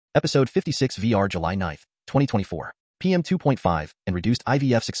Episode 56 VR July 9, 2024. PM2.5 and reduced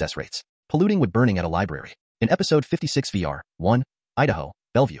IVF success rates. Polluting wood burning at a library. In Episode 56 VR, 1. Idaho,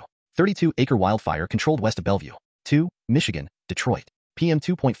 Bellevue. 32-acre wildfire controlled west of Bellevue. 2. Michigan, Detroit.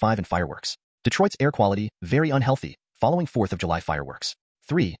 PM2.5 and fireworks. Detroit's air quality, very unhealthy, following 4th of July fireworks.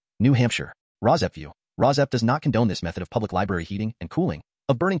 3. New Hampshire. RAWSEP View. RAWSEP does not condone this method of public library heating and cooling,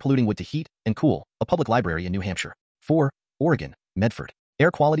 of burning polluting wood to heat and cool a public library in New Hampshire. 4. Oregon, Medford. Air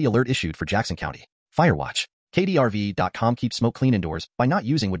quality alert issued for Jackson County. FireWatch. KDRV.com keeps smoke clean indoors by not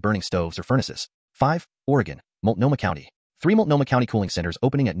using wood-burning stoves or furnaces. 5. Oregon, Multnomah County. 3 Multnomah County cooling centers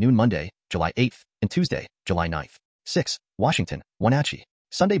opening at noon Monday, July 8th, and Tuesday, July 9th. 6. Washington, Wenatchee.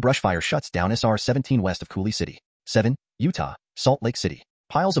 Sunday Brushfire Shuts Down SR 17 West Of Coulee City. 7. Utah, Salt Lake City.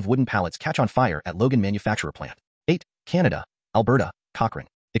 Piles of wooden pallets catch on fire at Logan manufacturer plant. 8. Canada, Alberta, Cochrane.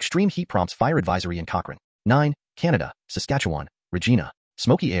 Extreme heat prompts fire advisory in Cochrane. 9. Canada, Saskatchewan, Regina.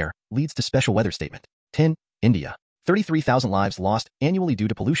 Smoky air leads to special weather statement. 10. India. 33,000 lives lost annually due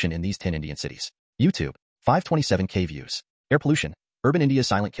to pollution in these 10 Indian cities. YouTube. 527K views. Air pollution. Urban India's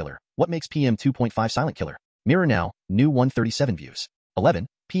silent killer. What makes PM2.5 silent killer? Mirror now. New 137 views. 11.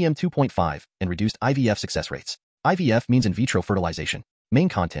 PM2.5 and reduced IVF success rates. IVF means in vitro fertilization. Main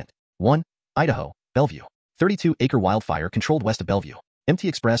content. 1. Idaho, Bellevue. 32-acre wildfire controlled west of Bellevue.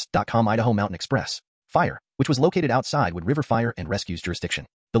 MTExpress.com Idaho Mountain Express. Fire, which was located outside Wood River Fire and Rescue's jurisdiction.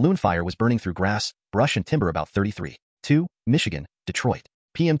 The Loon Fire was burning through grass, brush and timber about 33. 2. Michigan, Detroit.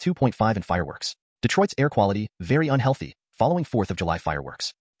 PM2.5 and fireworks. Detroit's air quality, very unhealthy, following 4th of July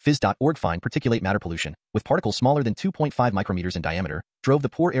fireworks. Phys.org find particulate matter pollution, with particles smaller than 2.5 micrometers in diameter, drove the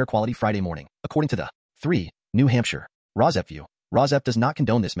poor air quality Friday morning, according to the 3. New Hampshire. RAWSEP View. RAWSEP does not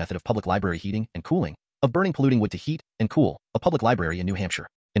condone this method of public library heating and cooling, of burning polluting wood to heat and cool a public library in New Hampshire.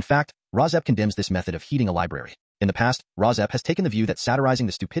 In fact, RAWSEP condemns this method of heating a library. In the past, RAWSEP has taken the view that satirizing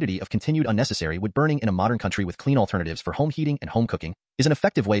the stupidity of continued unnecessary wood burning in a modern country with clean alternatives for home heating and home cooking is an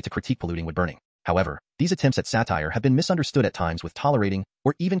effective way to critique polluting wood burning. However, these attempts at satire have been misunderstood at times with tolerating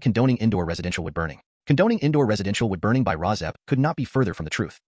or even condoning indoor residential wood burning. Condoning indoor residential wood burning by RAWSEP could not be further from the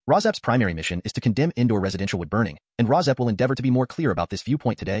truth. RAWSEP's primary mission is to condemn indoor residential wood burning, and RAWSEP will endeavor to be more clear about this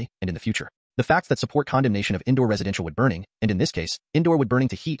viewpoint today and in the future. The facts that support condemnation of indoor residential wood burning, and in this case, indoor wood burning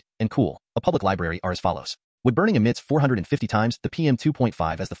to heat and cool a public library are as follows. Wood burning emits 450 times the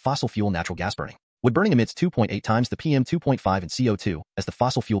PM2.5 as the fossil fuel natural gas burning. Wood burning emits 2.8 times the PM2.5 and CO2 as the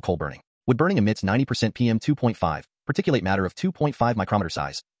fossil fuel coal burning. Wood burning emits 90% PM2.5, particulate matter of 2.5 micrometer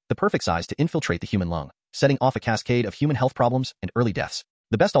size, the perfect size to infiltrate the human lung, setting off a cascade of human health problems and early deaths.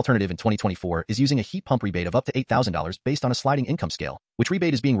 The best alternative in 2024 is using a heat pump rebate of up to $8,000 based on a sliding income scale, which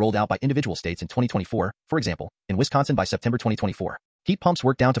rebate is being rolled out by individual states in 2024, for example, in Wisconsin by September 2024. Heat pumps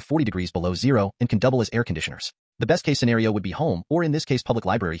work down to 40 degrees below zero and can double as air conditioners. The best case scenario would be home, or in this case public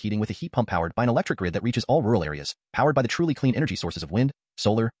library heating with a heat pump powered by an electric grid that reaches all rural areas, powered by the truly clean energy sources of wind,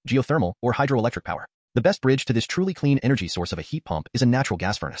 solar, geothermal, or hydroelectric power. The best bridge to this truly clean energy source of a heat pump is a natural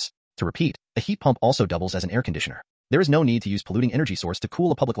gas furnace. To repeat, a heat pump also doubles as an air conditioner. There is no need to use polluting energy source to cool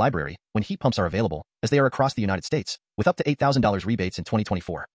a public library when heat pumps are available, as they are across the United States, with up to $8,000 rebates in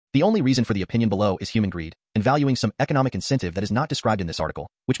 2024. The only reason for the opinion below is human greed, and valuing some economic incentive that is not described in this article,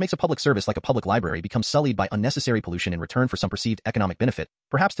 which makes a public service like a public library become sullied by unnecessary pollution in return for some perceived economic benefit,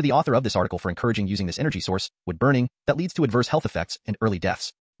 perhaps to the author of this article for encouraging using this energy source, wood burning, that leads to adverse health effects and early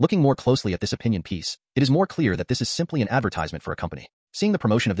deaths. Looking more closely at this opinion piece, it is more clear that this is simply an advertisement for a company. Seeing the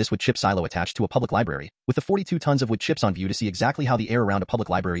promotion of this wood chip silo attached to a public library, with the 42 tons of wood chips on view to see exactly how the air around a public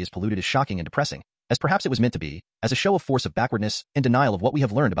library is polluted is shocking and depressing, as perhaps it was meant to be, as a show of force of backwardness and denial of what we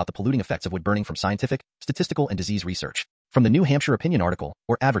have learned about the polluting effects of wood burning from scientific, statistical, and disease research. From the New Hampshire opinion article,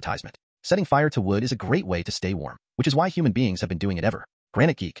 or advertisement. Setting fire to wood is a great way to stay warm, which is why human beings have been doing it ever.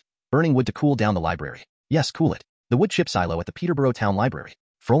 Granite Geek. Burning wood to cool down the library. Yes, cool it. The wood chip silo at the Peterborough Town Library.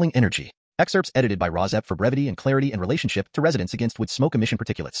 Frolling energy. Excerpts edited by RAWSEP for brevity and clarity in relationship to Residents Against Wood Smoke Emission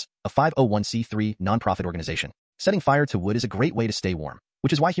Particulates, a 501c3 nonprofit organization. Setting fire to wood is a great way to stay warm,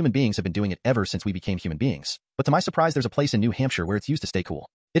 which is why human beings have been doing it ever since we became human beings. But to my surprise, there's a place in New Hampshire where it's used to stay cool.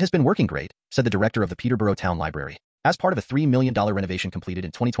 It has been working great, said the director of the Peterborough Town Library. As part of a $3 million renovation completed in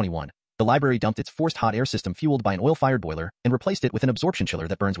 2021, the library dumped its forced hot air system fueled by an oil-fired boiler and replaced it with an absorption chiller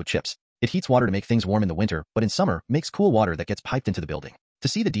that burns wood chips. It heats water to make things warm in the winter, but in summer, makes cool water that gets piped into the building. To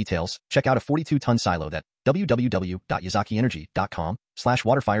see the details, check out a 42-ton silo that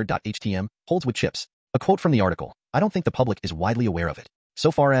www.yazakienergy.com/waterfire.htm holds wood chips. A quote from the article, I don't think the public is widely aware of it. So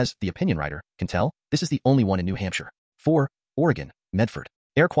far as the opinion writer can tell, this is the only one in New Hampshire. 4. Oregon, Medford.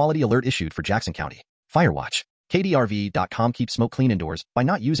 Air quality alert issued for Jackson County. FireWatch. KDRV.com keeps smoke clean indoors by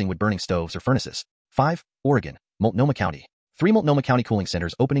not using wood-burning stoves or furnaces. 5. Oregon, Multnomah County. 3 Multnomah County cooling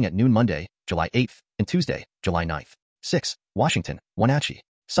centers opening at noon Monday, July 8th, and Tuesday, July 9th. 6. Washington, Wenatchee.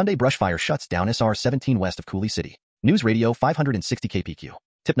 Sunday Brushfire Shuts Down SR 17 West Of Coulee City. News Radio 560 kpq.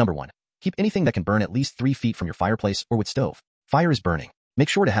 Tip number 1. Keep anything that can burn at least 3 feet from your fireplace or wood stove. Fire is burning. Make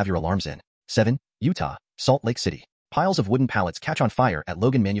sure to have your alarms in. 7. Utah, Salt Lake City. Piles of wooden pallets catch on fire at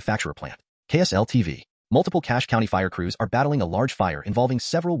Logan manufacturer plant. KSL TV. Multiple Cache County fire crews are battling a large fire involving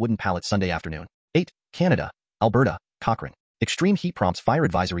several wooden pallets Sunday afternoon. 8. Canada, Alberta, Cochrane. Extreme heat prompts fire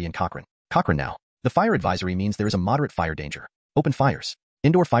advisory in Cochrane. Cochrane now. The fire advisory means there is a moderate fire danger. Open fires.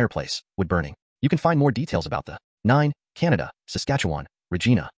 Indoor fireplace. Wood burning. You can find more details about the 9. Canada, Saskatchewan,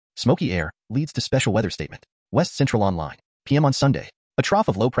 Regina. Smoky air leads to special weather statement. West Central Online. PM on Sunday. A trough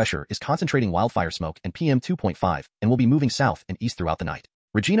of low pressure is concentrating wildfire smoke and PM2.5 and will be moving south and east throughout the night.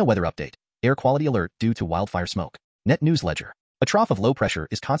 Regina weather update. Air quality alert due to wildfire smoke. Net News Ledger. A trough of low pressure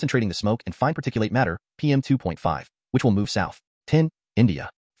is concentrating the smoke and fine particulate matter, PM2.5, which will move south. 10. India.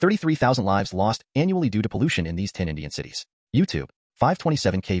 33,000 lives lost annually due to pollution in these 10 Indian cities. YouTube.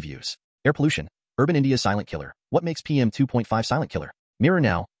 527K views. Air pollution. Urban India's silent killer. What makes PM2.5 silent killer? Mirror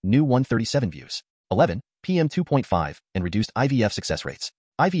Now. New 137 views. 11. PM2.5 and reduced IVF success rates.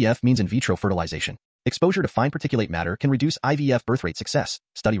 IVF means in vitro fertilization. Exposure to fine particulate matter can reduce IVF birth rate success,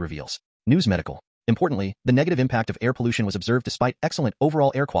 study reveals. News Medical. Importantly, the negative impact of air pollution was observed despite excellent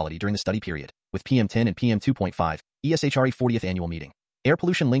overall air quality during the study period, with PM10 and PM2.5, ESHRE 40th annual meeting. Air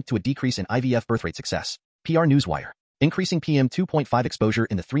pollution linked to a decrease in IVF birth rate success. PR Newswire. Increasing PM2.5 exposure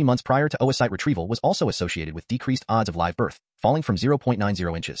in the 3 months prior to oocyte retrieval was also associated with decreased odds of live birth, falling from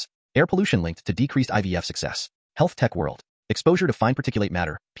 0.90 inches. Air pollution linked to decreased IVF success. Health Tech World. Exposure to fine particulate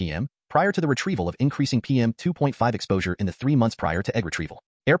matter, PM, prior to the retrieval of increasing PM2.5 exposure in the 3 months prior to egg retrieval.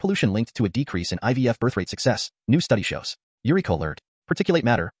 Air pollution linked to a decrease in IVF birth rate success, new study shows. Eureka alert. Particulate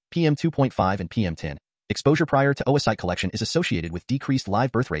matter, PM2.5 and PM10. Exposure prior to oocyte collection is associated with decreased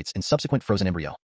live birth rates and subsequent frozen embryo.